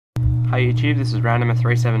Hi YouTube, this is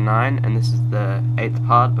Randomer379 and this is the 8th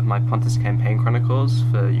part of my Pontos campaign chronicles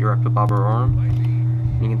for Europa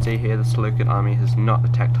Barbarorum. You can see here the Seleucid army has not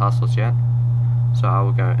attacked Tarsus yet, so I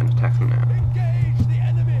will go and attack them now.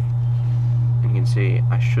 And you can see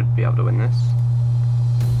I should be able to win this,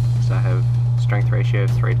 because I have strength ratio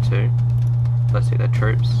of 3 to 2. Let's see their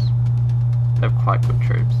troops. They have quite good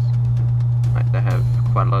troops. They have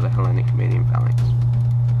quite a lot of Hellenic medium phalanx.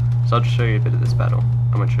 So I'll just show you a bit of this battle.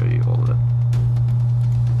 I'm going to show you all of it.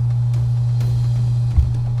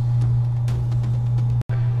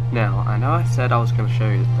 Now, I know I said I was going to show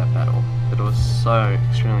you that battle, but it was so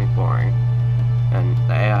extremely boring, and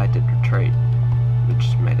the AI did retreat,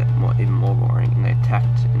 which made it even more boring, and they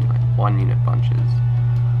attacked in like 1-unit bunches.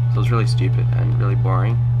 So it was really stupid and really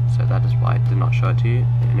boring, so that is why I did not show it to you.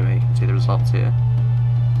 Anyway, you can see the results here.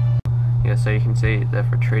 Yeah, so you can see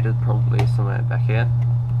they've retreated probably somewhere back here.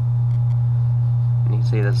 And you can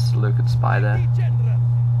see there's a Seleucid spy there.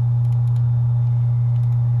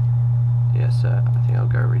 Yeah, so I think I'll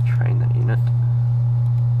go retrain that unit.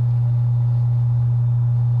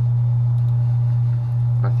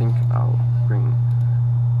 I think I'll bring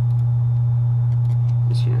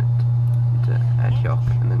this unit to Antioch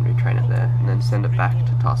and then retrain it there, and then send it back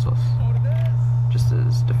to Tarsus, just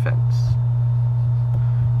as defense.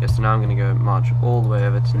 Yeah, so now I'm going to go march all the way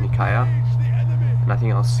over to Nicaea, and I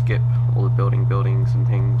think I'll skip all the buildings and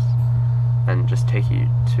things, and just take you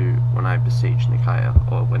to when I besiege Nicaea,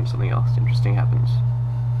 or when something else interesting happens.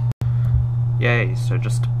 Yay, so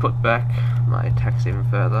just to put back my attacks even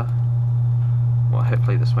further, well,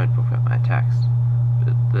 hopefully this won't put back my attacks,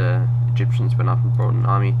 but the Egyptians went up and brought an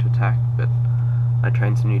army to attack, but I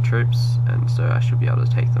trained some new troops, and so I should be able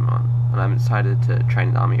to take them on. And I'm excited to train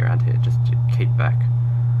an army around here just to keep back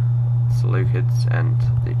Seleucids and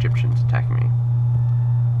the Egyptians attacking me.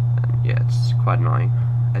 And yeah, it's quite annoying,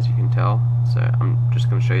 as you can tell, so I'm just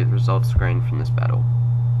going to show you the results screen from this battle.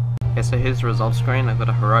 Yeah, so here's the results screen. I've got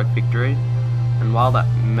a heroic victory, and while that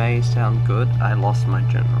may sound good, I lost my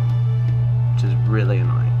general, which is really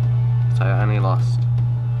annoying. So I only lost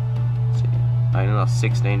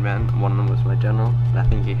 16 men, and one of them was my general, and I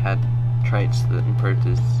think he had traits that improved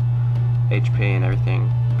his HP and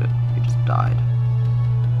everything, but he just died.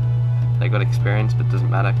 They got experience, but it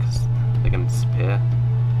doesn't matter because they're going to disappear.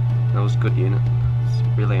 And it was a good unit. It's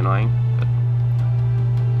really annoying, but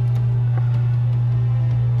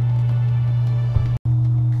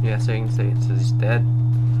yeah, so you can see it says he's dead.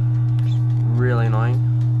 It's really annoying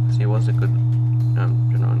because he was a good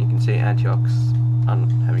general, and you can see Antioch's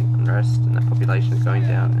having unrest, and the population is going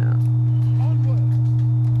down now.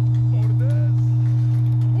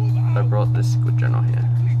 I brought this good general here.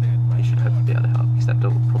 He should hopefully be able to help, except it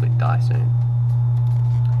will probably die soon.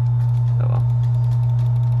 Oh well.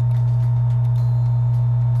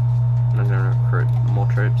 And I'm going to recruit more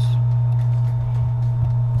troops.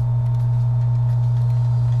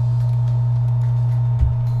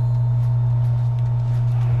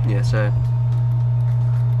 Yeah, so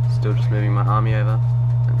still just moving my army over,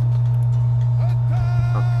 and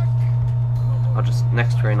I'll just,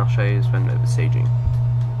 next screen I'll show you is when we're besieging,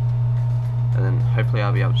 and then hopefully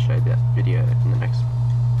I'll be able to show that video in the next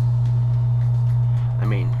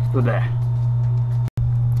we're there.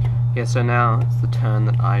 Yeah, so now it's the turn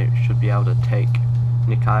that I should be able to take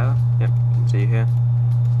Nicaea. Yep, you can see here.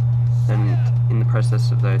 And in the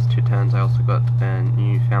process of those 2 turns I also got a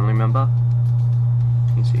new family member.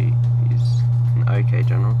 You can see he's an okay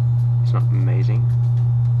general. He's not amazing.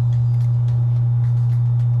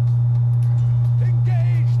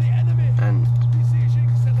 And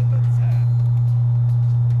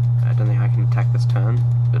I don't think I can attack this turn,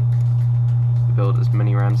 but I'll build as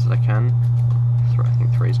many rams as I can. I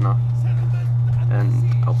think 3 is enough. And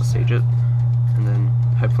I'll besiege it. And then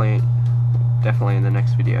hopefully, definitely in the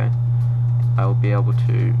next video, I will be able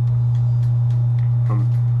to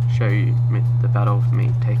show you the battle of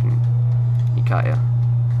me taking Nicaea.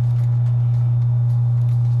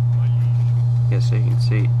 Yeah, so you can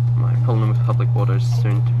see my problem with public water is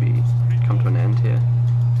soon to come to an end here,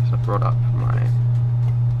 because I've brought up my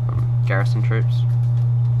garrison troops.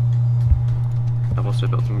 I've also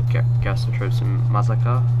built some garrison troops in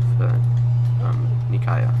Mazaca for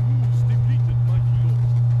Nicaea.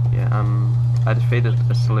 Yeah, I defeated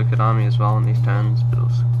a Seleucid army as well in these turns, but it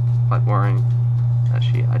was quite boring.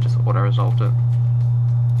 Actually, I just auto-resolved it.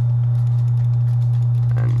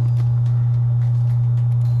 And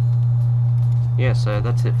yeah, so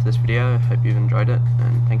that's it for this video. I hope you've enjoyed it,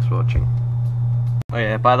 and thanks for watching. Oh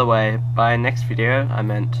yeah, by the way, by next video, I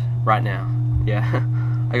meant right now. Yeah,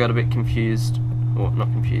 I got a bit confused, or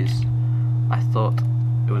not confused. I thought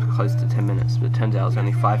it was close to 10 minutes, but it turns out it was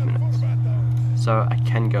only 5 minutes. So I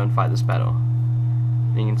can go and fight this battle.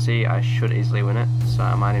 And you can see I should easily win it, so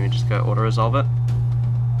I might even just go auto-resolve it,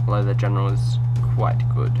 although the general is quite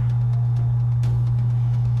good.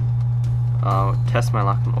 I'll test my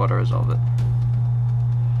luck and auto-resolve it.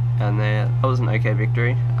 And that was an okay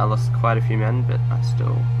victory. I lost quite a few men, but I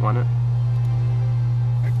still won it.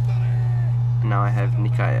 And now I have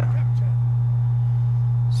Nikaya.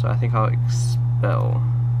 So I think I'll expel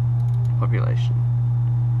population.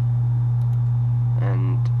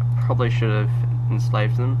 And I probably should have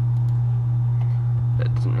enslaved them, but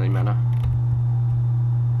it doesn't really matter.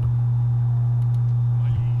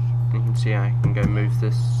 You can see I can go move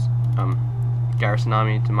this garrison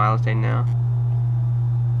army to Milestone now.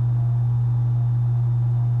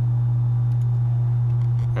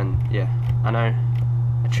 And yeah, I know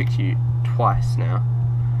I tricked you twice now,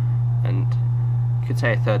 and you could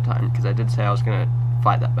say a third time, because I did say I was going to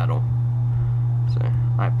fight that battle. So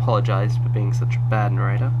I apologise for being such a bad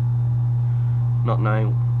narrator, not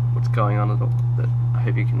knowing what's going on at all, but I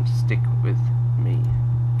hope you can stick with me.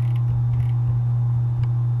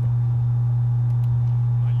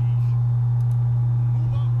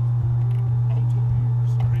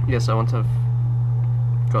 Yes, I want to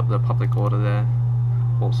have got the public order there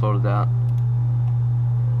all sorted out.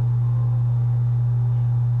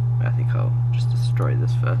 I think I'll just destroy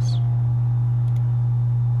this first.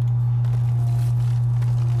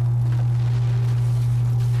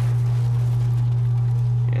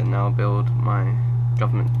 Yeah, now I'll build my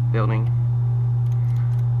government building,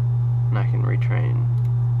 and I can retrain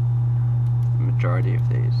the majority of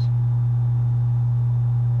these.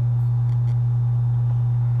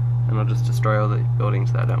 And I'll just destroy all the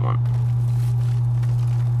buildings that I don't want.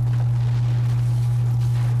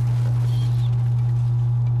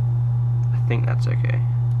 I think that's okay.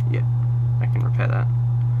 Yep, I can repair that.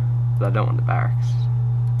 But I don't want the barracks.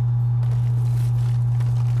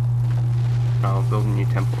 I'll build a new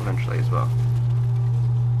temple eventually as well.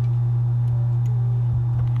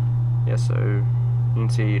 Yeah, so you can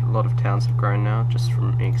see a lot of towns have grown now just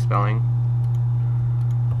from me expelling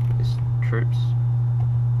these troops.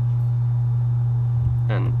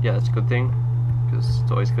 And yeah, that's a good thing, because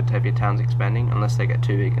it's always good to have your towns expanding, unless they get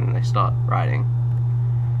too big and they start rioting.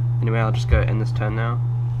 Anyway, I'll just go end this turn now.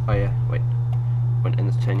 Oh yeah, wait, won't end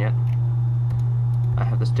this turn yet. I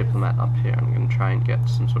have this diplomat up here. I'm going to try and get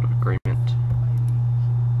some sort of agreement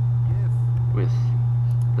with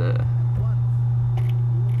the,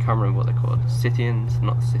 I can't remember what they're called. Scythians?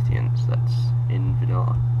 Not the Scythians, that's in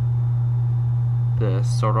vanilla. The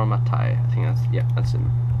Soromatai, I think that's, yeah, that's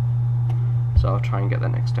him. So I'll try and get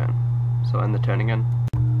that next turn. So I'll end the turn again.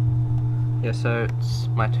 Yeah, so it's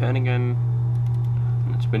my turn again,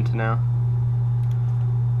 and it's winter now.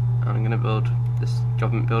 And I'm going to build this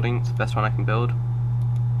government building. It's the best one I can build.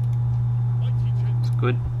 It's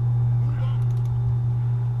good.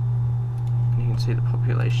 And you can see the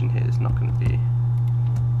population here is not going to be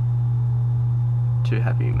too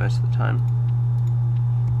happy most of the time.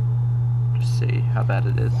 Just see how bad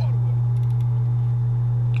it is.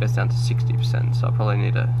 Goes down to 60%, so I'll probably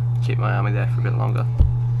need to keep my army there for a bit longer.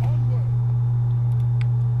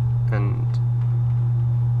 And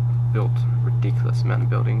built a ridiculous amount of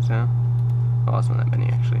buildings now. Oh, it's not that many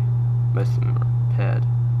actually. Most of them are repaired.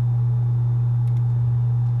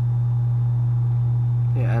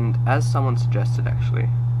 Yeah, and as someone suggested actually,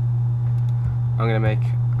 I'm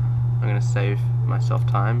gonna save myself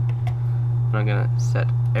time, and I'm gonna set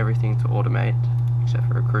everything to automate except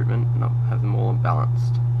for recruitment, and I'll have them all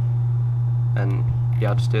balanced. And yeah,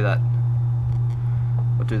 I'll just do that.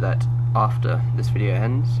 I'll do that after this video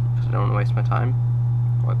ends, because I don't want to waste my time.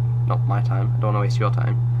 Well, not my time, I don't want to waste your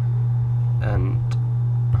time. And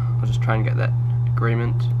I'll just try and get that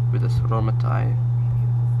agreement with the Soromatai,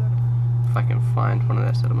 if I can find one of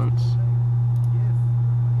their settlements,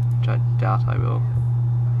 which I doubt I will.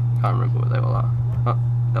 Can't remember what they all are. Oh,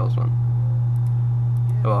 that was one.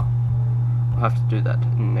 Oh well, I'll have to do that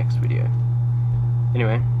in the next video.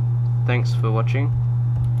 Anyway, thanks for watching,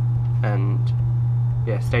 and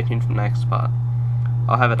yeah, stay tuned for the next part.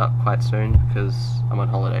 I'll have it up quite soon because I'm on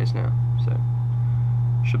holidays now, so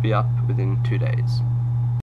should be up within 2 days.